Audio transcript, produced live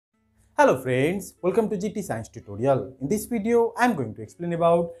Hello friends, welcome to GT Science tutorial. In this video, I am going to explain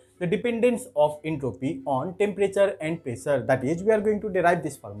about the dependence of entropy on temperature and pressure. That is, we are going to derive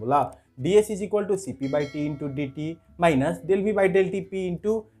this formula. ds is equal to Cp by T into dt minus del V by del Tp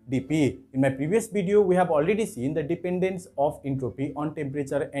into dP. In my previous video, we have already seen the dependence of entropy on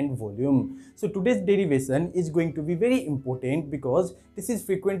temperature and volume. So today's derivation is going to be very important because this is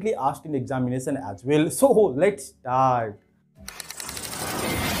frequently asked in examination as well. So let's start.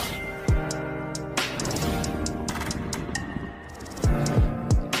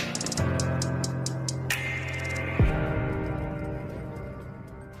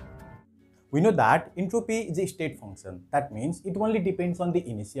 We know that entropy is a state function. That means it only depends on the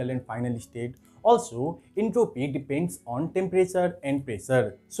initial and final state. Also, entropy depends on temperature and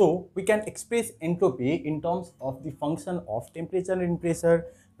pressure. So, we can express entropy in terms of the function of temperature and pressure,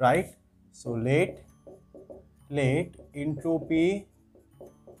 right? So, let entropy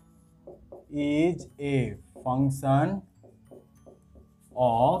is a function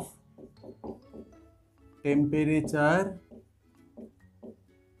of temperature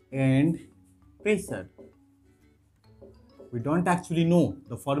and pressure. We don't actually know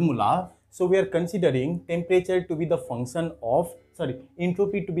the formula, so we are considering temperature to be the function of,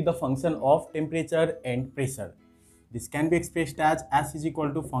 entropy to be the function of temperature and pressure. This can be expressed as S is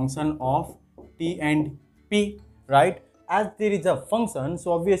equal to function of T and P, right? As there is a function,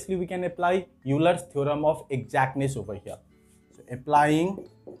 so obviously we can apply Euler's theorem of exactness over here. So applying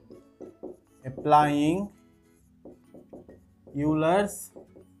Euler's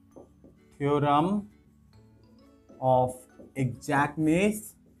theorem of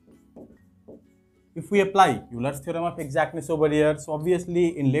exactness. If we apply Euler's theorem of exactness over here, so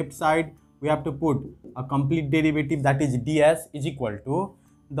obviously in left side we have to put a complete derivative, that is ds is equal to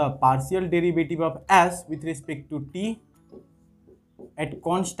the partial derivative of s with respect to t at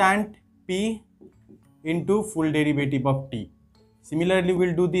constant p into full derivative of t. Similarly, we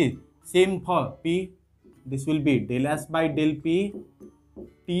will do the same for p. This will be del s by del p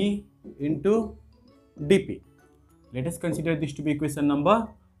t into dp. Let us consider this to be equation number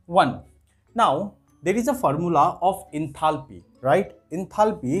 1. Now, there is a formula of enthalpy, right?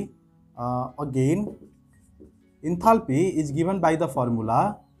 Enthalpy, enthalpy is given by the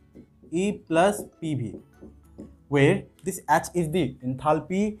formula E plus PV, where this H is the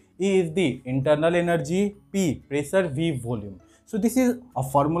enthalpy, E is the internal energy, P pressure, V volume. So this is a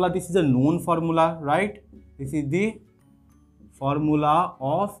formula, this is a known formula, right? This is the formula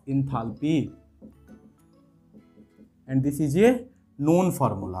of enthalpy, and this is a known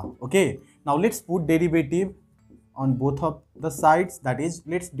formula. Okay, now let's put derivative on both of the sides, that is,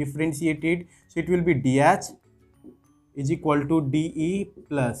 let's differentiate it. So it will be dH is equal to dE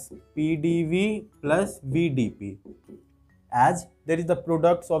plus pdV plus vdP. As there is the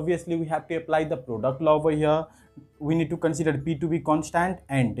product, so obviously we have to apply the product law over here. We need to consider P to be constant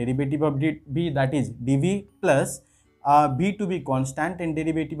and derivative of B, that is dV, plus B to be constant and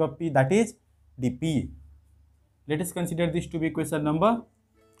derivative of P, that is dP. Let us consider this to be equation number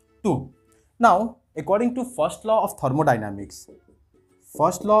 2. Now, according to first law of thermodynamics,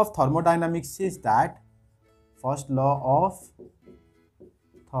 first law of thermodynamics says that what is the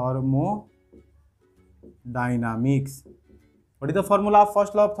formula of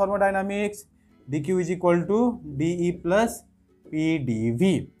first law of thermodynamics? dq is equal to dE plus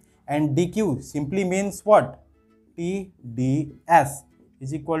pdV, and dq simply means what? Tds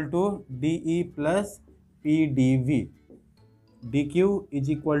is equal to dE plus pdV. dq is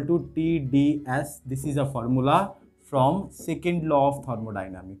equal to Tds. This is a formula from second law of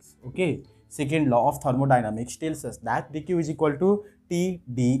thermodynamics. Okay, second law of thermodynamics tells us that dq is equal to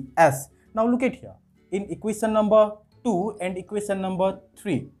Tds. Now look at here, in equation number 2 and equation number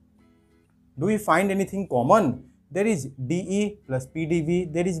 3, do we find anything common? There is dE plus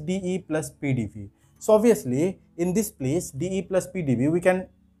pdV, there is dE plus pdV. So obviously in this place dE plus pdV we can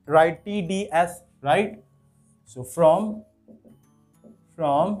write Tds, right? So from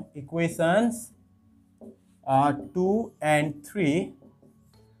equations 2 and 3,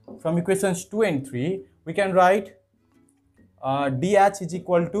 from equations 2 and 3 we can write dH is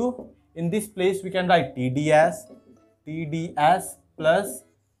equal to, in this place we can write Tds plus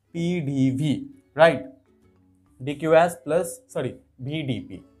pdV, right? dqs plus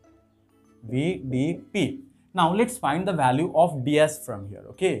vdP. Now let's find the value of ds from here.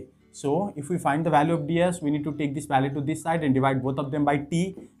 Okay, so if we find the value of ds, we need to take this value to this side and divide both of them by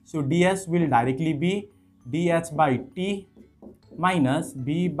t. So ds will directly be dh by t minus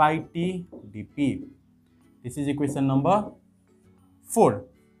b by t dP. This is equation number 4,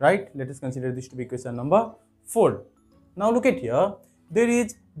 right? Let us consider this to be equation number 4. Now look at here, there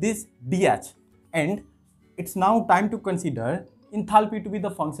is this dH, and it's now time to consider enthalpy to be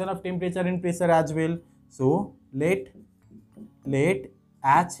the function of temperature and pressure as well. So let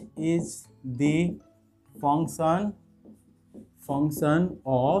H is the function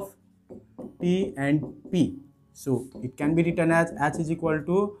of T and P. So it can be written as H is equal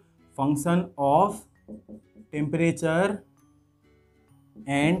to function of temperature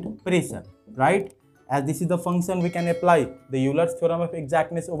and pressure, right? As this is the function, we can apply the Euler's theorem of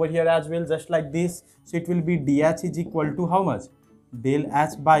exactness over here as well, just like this. So it will be dH is equal to how much? Del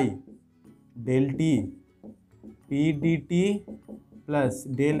H by del T P dt plus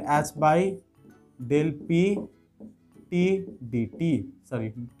del H by del P T dt,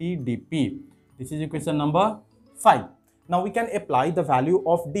 sorry, T dP. This is equation number 5. Now we can apply the value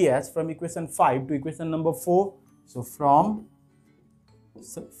of dH from equation 5 to equation number 4. So from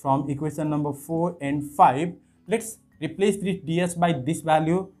equation number 4 and 5, let's replace this dH by this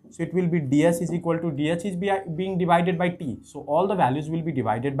value. So it will be dH is equal to, dH is being divided by T. So all the values will be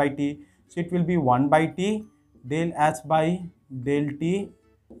divided by T. So it will be 1 by T del H by del T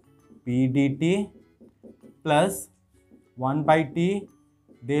P dt plus 1 by T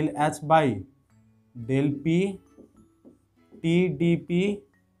del H by del P T dP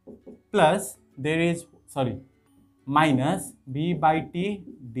plus there is, sorry, minus B by T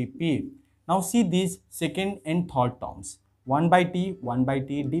dP. Now see these second and third terms. 1 by T,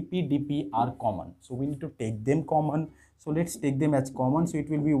 dP, dP are common. So we need to take them common. So let's take them as common. So it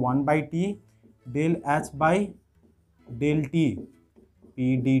will be 1 by T del H by del T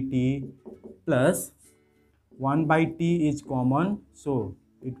P dt plus 1 by T is common. So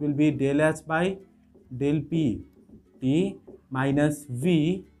it will be del H by del P T minus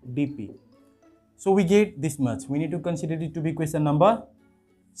V dP. So we get this much. We need to consider it to be equation number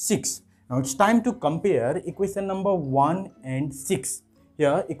 6. Now it's time to compare equation number 1 and 6.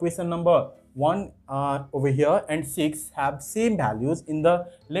 Here equation number 1 over here and 6 have same values in the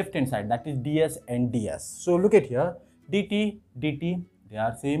left hand side, that is ds and ds. So look at here, dt, dt, they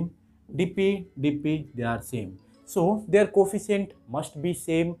are same, dp, dp, they are same. So their coefficient must be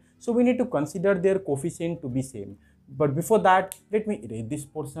same. So we need to consider their coefficient to be same. But before that, let me erase this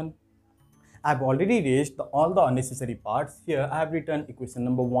portion. I've already erased all the unnecessary parts. Here I have written equation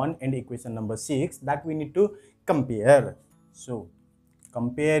number 1 and equation number 6 that we need to compare. So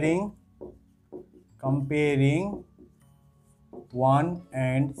comparing 1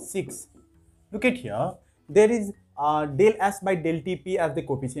 and 6. Look at here, there is del S by del Tp as the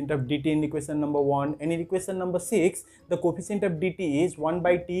coefficient of dt in equation number 1, and in equation number 6 the coefficient of dt is 1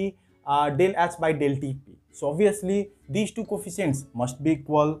 by T del H by del Tp. So obviously these two coefficients must be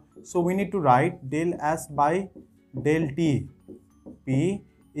equal. So we need to write del S by del T P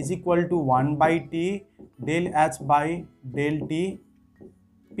is equal to 1 by T del H by del T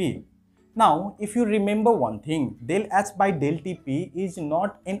P. Now if you remember one thing, del H by del Tp is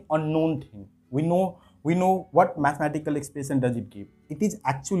not an unknown thing. We know what mathematical expression does it give. It is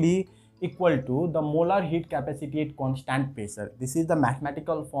actually equal to the molar heat capacity at constant pressure. This is the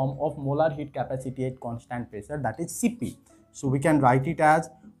mathematical form of molar heat capacity at constant pressure, that is Cp. So we can write it as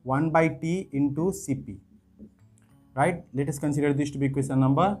 1 by T into Cp, right? Let us consider this to be equation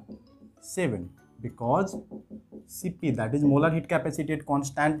number 7, because Cp, that is molar heat capacity at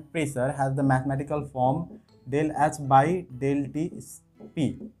constant pressure, has the mathematical form del H by del T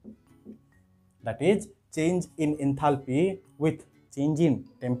P, that is change in enthalpy with change in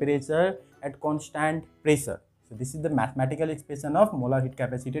temperature at constant pressure. So this is the mathematical expression of molar heat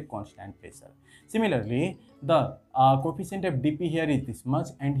capacity at constant pressure. Similarly, the coefficient of dP here is this much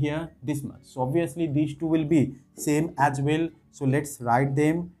and here this much. So obviously these two will be same as well. So let's write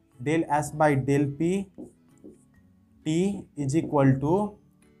them. Del S by del P T is equal to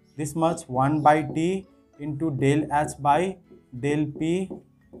this much, 1 by T into del H by del P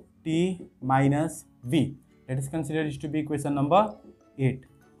T minus V. Let us consider this to be equation number 8.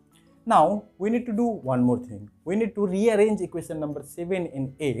 Now we need to do one more thing. We need to rearrange equation number 7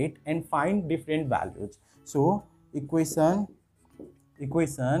 and 8 and find different values. So equation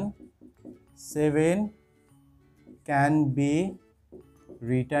 7 can be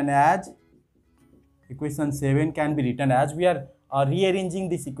written as, we are rearranging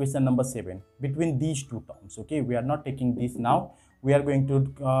this equation number 7 between these two terms. Okay, we are not taking this now. We are going to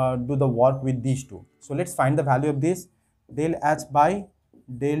do the work with these two. So let's find the value of this. Del H by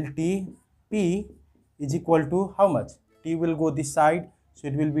del T P is equal to how much? T will go this side. So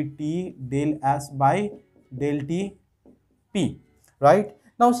it will be T del H by del T P, right?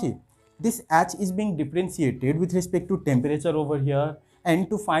 Now see, this H is being differentiated with respect to temperature over here, And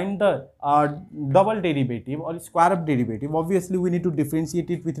to find the double derivative or square of derivative, obviously we need to differentiate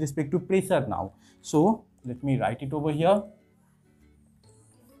it with respect to pressure now. So let me write it over here.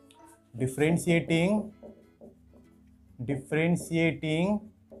 Differentiating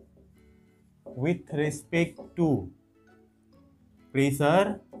with respect to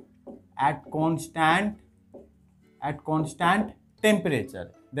pressure at constant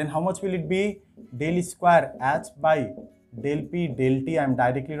temperature, then how much will it be? Del square H by del P del T, I am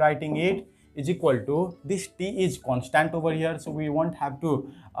directly writing it, is equal to, this T is constant over here, so we won't have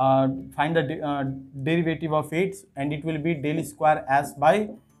to find the derivative of it, and it will be del square H by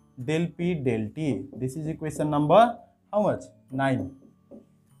del P del T. This is equation number how much? 9,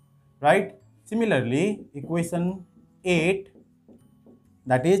 right? Similarly, equation 8,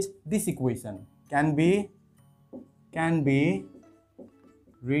 that is this equation, can be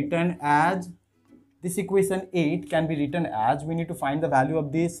written as, this equation 8 can be written as, we need to find the value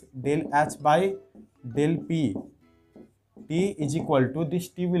of this del H by del P T is equal to, this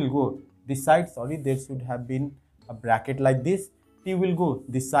T will go this side, sorry, there should have been a bracket like this, T will go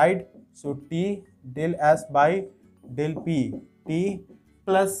this side, so T del H by del P T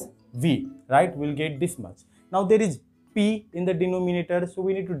plus V, right, we'll get this much. Now there is P in the denominator, so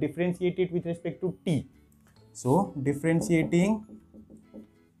we need to differentiate it with respect to T. So differentiating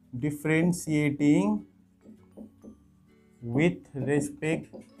with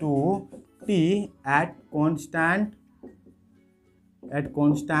respect to T at constant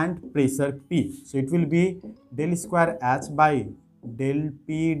pressure P. So it will be del square H by del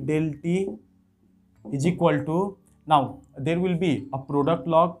P del T is equal to, now there will be a product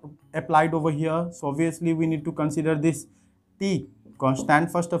law applied over here, so obviously we need to consider this T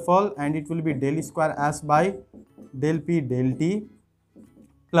constant first of all, and it will be del square H by del P del T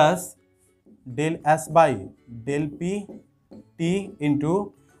plus del S by del P T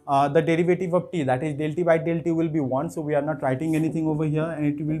into the derivative of T, that is del T by del T will be 1, so we are not writing anything over here, and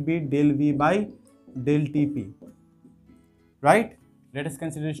it will be del V by del TP, right? Let us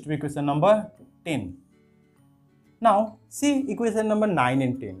consider this to be equation number 10. Now see equation number 9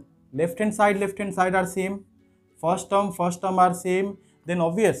 and 10, left hand side are same, first term are same, then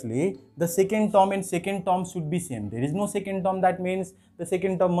obviously the second term and second term should be same. There is no second term, that means the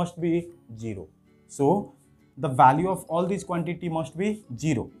second term must be 0. So the value of all these quantity must be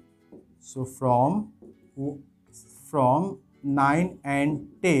 0. So from 9 and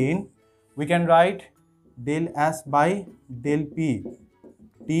 10 we can write del S by del P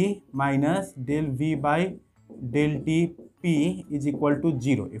T minus del V by del T P is equal to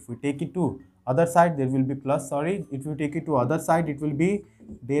 0. If we take it to other side, there will be plus, sorry, if you take it to other side, it will be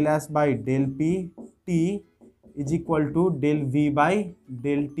del S by del P T is equal to del V by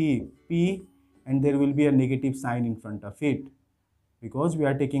del T P, and there will be a negative sign in front of it, because we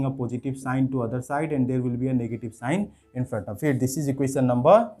are taking a positive sign to other side and there will be a negative sign in front of it. This is equation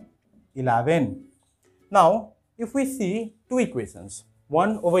number 11. Now if we see two equations,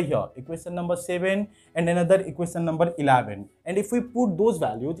 one over here equation number 7 and another equation number 11, and if we put those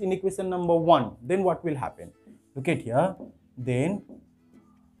values in equation number 1, then what will happen? Look at here, then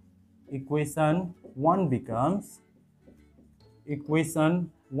equation 1 becomes,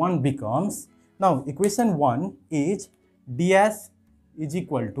 now equation 1 is ds is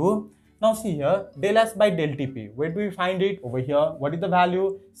equal to, now see here, del S by del TP, where do we find it? Over here. What is the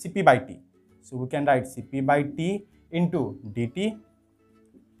value? Cp by T. So we can write Cp by T into dt.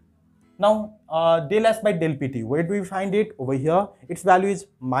 Now del S by del Pt, where do we find it? Over here. Its value is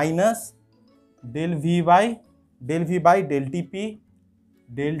minus del V by del Tp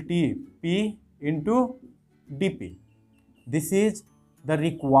into dP. This is the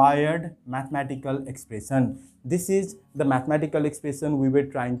required mathematical expression. This is the mathematical expression we were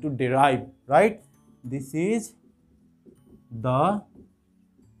trying to derive, right? This is the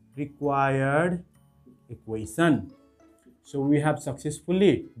required equation. So we have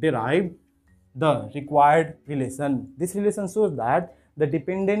successfully derived the required relation. This relation shows that the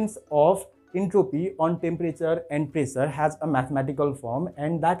dependence of entropy on temperature and pressure has a mathematical form,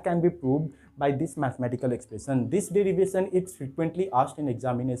 and that can be proved by this mathematical expression. This derivation is frequently asked in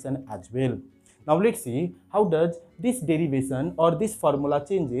examination as well. Now let's see how does this derivation or this formula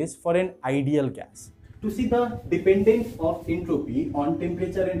changes for an ideal gas. To see the dependence of entropy on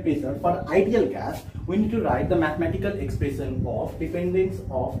temperature and pressure for ideal gas, we need to write the mathematical expression of dependence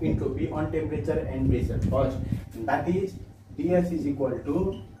of entropy on temperature and pressure first. And that is ds is equal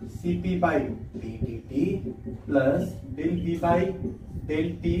to Cp by dT plus del V by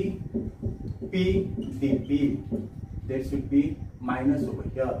del T P dP. there should be minus over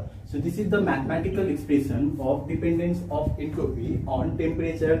here. So this is the mathematical expression of dependence of entropy on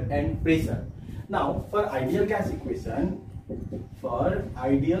temperature and pressure. Now for ideal gas equation,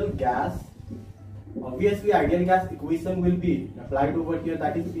 obviously ideal gas equation will be applied over here,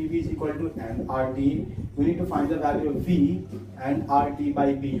 that is PV is equal to nRT. We need to find the value of V and RT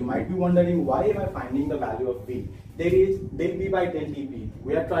by P. You might be wondering, why am I finding the value of V? There is del V by del Tp.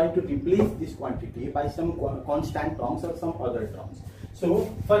 We are trying to replace this quantity by some constant terms or some other terms. So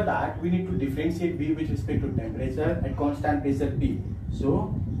for that we need to differentiate V with respect to temperature at constant pressure P.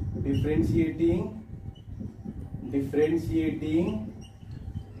 So differentiating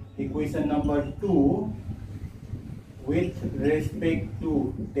equation number 2 with respect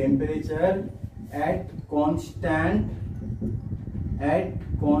to temperature at constant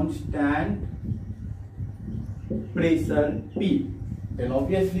pressure P, then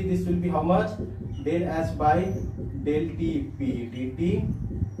obviously this will be how much? Del S by del Tp dt,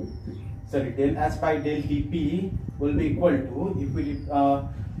 del S by del Tp will be equal to, if we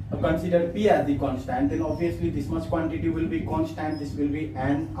consider P as the constant, then obviously this much quantity will be constant, this will be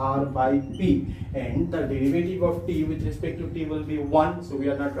nR by P, and the derivative of T with respect to T will be 1, so we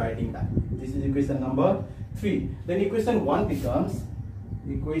are not writing that. This is equation number 3. Then equation 1 becomes,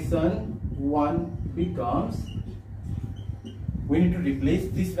 we need to replace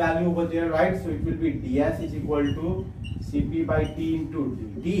this value over there, right? So it will be ds is equal to Cp by T into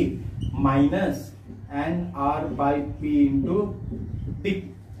dt minus nR by P into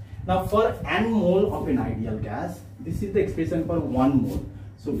T. Now for n mole of an ideal gas, this is the expression for 1 mole.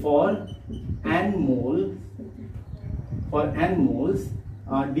 So for n moles,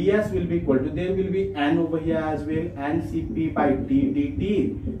 ds will be equal to, there will be n over here as well, n Cp by T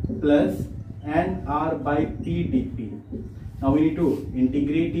dt plus nR by P dP. Now we need to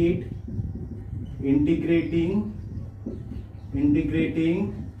integrate it, integrating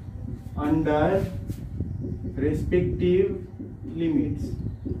under respective limits.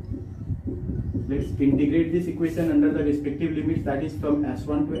 Let's integrate this equation under the respective limits, that is from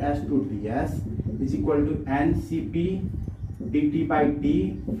S1 to S2. ds is equal to nCp dt by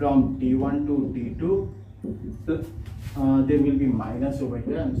T from T1 to T2. So there will be minus over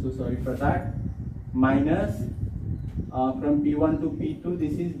here, I'm so sorry for that, minus from P1 to P2,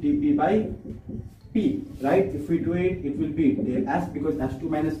 this is dP by P, right? If we do it, it will be del S, because S2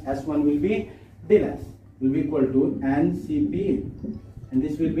 minus S1 will be del S, will be equal to nCp, and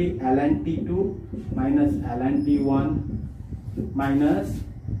this will be ln T2 minus ln T1 minus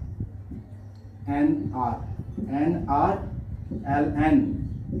nR ln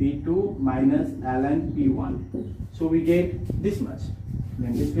P2 minus ln P1. So we get this much.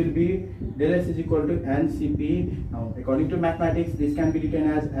 Then this will be del S is equal to nCp. Now according to mathematics, this can be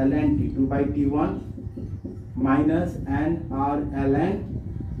written as ln T2 by T1 minus nR ln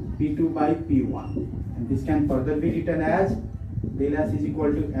P2 by P1, and this can further be written as del S is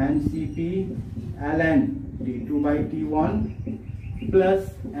equal to nCp ln T2 by T1 plus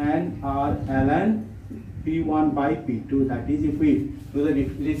nR ln P1 by P2. That is, if we do the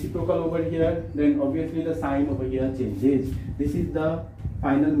reciprocal over here, then obviously the sign over here changes. This is the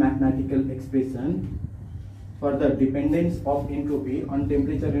final mathematical expression for the dependence of entropy on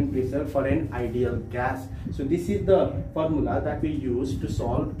temperature and pressure for an ideal gas. So this is the formula that we use to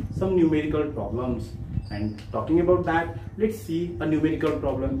solve some numerical problems. And talking about that, let's see a numerical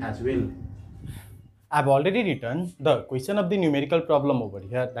problem as well. I've already written the question of the numerical problem over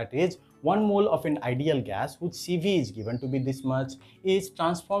here, that is 1 mole of an ideal gas whose Cv is given to be this much is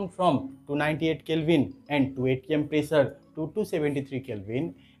transformed from 298 Kelvin and 2 atm pressure to 273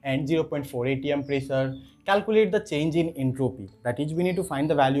 Kelvin and 0.4 atm pressure. Calculate the change in entropy, that is we need to find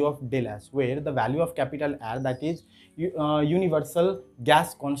the value of del S, where the value of capital R, that is universal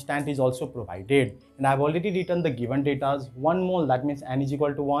gas constant, is also provided. And I have already written the given data. 1 mole, that means n is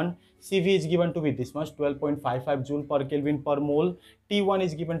equal to 1. Cv is given to be this much, 12.55 joule per Kelvin per mole. T1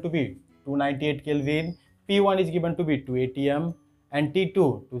 is given to be 298 Kelvin. P1 is given to be 2 atm, and T2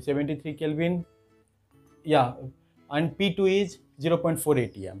 273 Kelvin. Yeah, and P2 is 0.4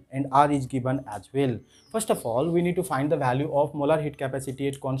 atm, and R is given as well. First of all, we need to find the value of molar heat capacity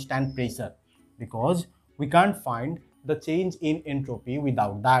at constant pressure, because we can't find the change in entropy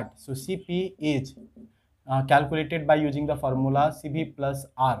without that. So Cp is calculated by using the formula Cv plus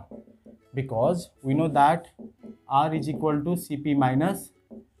R, because we know that R is equal to Cp minus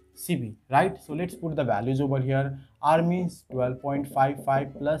Cv, right? So let's put the values over here. R means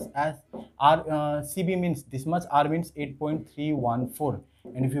 12.55 plus as R, Cv means this much, R means 8.314,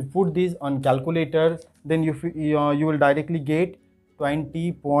 and if you put this on calculator, then you will directly get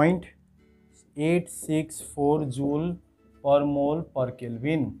 20.864 joule per mole per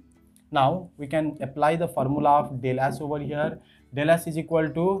Kelvin. Now we can apply the formula of del S over here. Del S is equal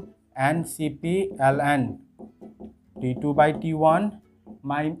to NCP ln T2 by T1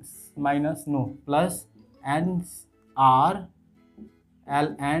 plus NR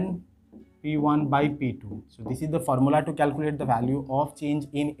ln P1 by P2. So this is the formula to calculate the value of change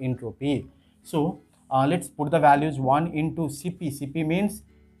in entropy. So let's put the values 1 into Cp. Cp means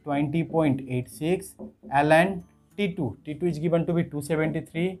 20.86 ln T2. T2 is given to be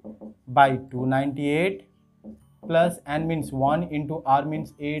 273 by 298 plus N means 1 into R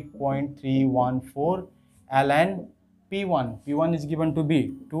means 8.314 ln P1. P1 is given to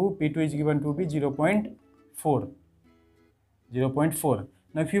be 2, P2 is given to be 0.4.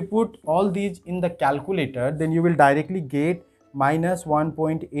 Now if you put all these in the calculator, then you will directly get minus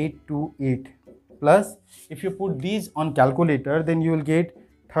 1.828 plus if you put these on calculator, then you will get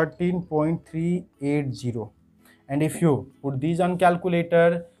 13.380, and if you put these on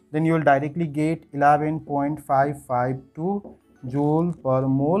calculator, then you will directly get 11.552 joule per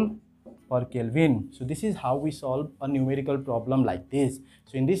mole per Kelvin. So this is how we solve a numerical problem like this.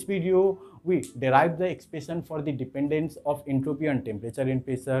 So in this video, we derived the expression for the dependence of entropy on temperature and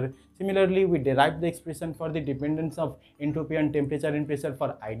pressure. Similarly, we derived the expression for the dependence of entropy on temperature and pressure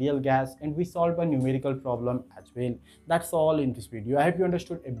for ideal gas, and we solved a numerical problem as well. That's all in this video. I hope you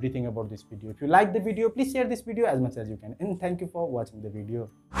understood everything about this video. If you like the video, please share this video as much as you can, and thank you for watching the video.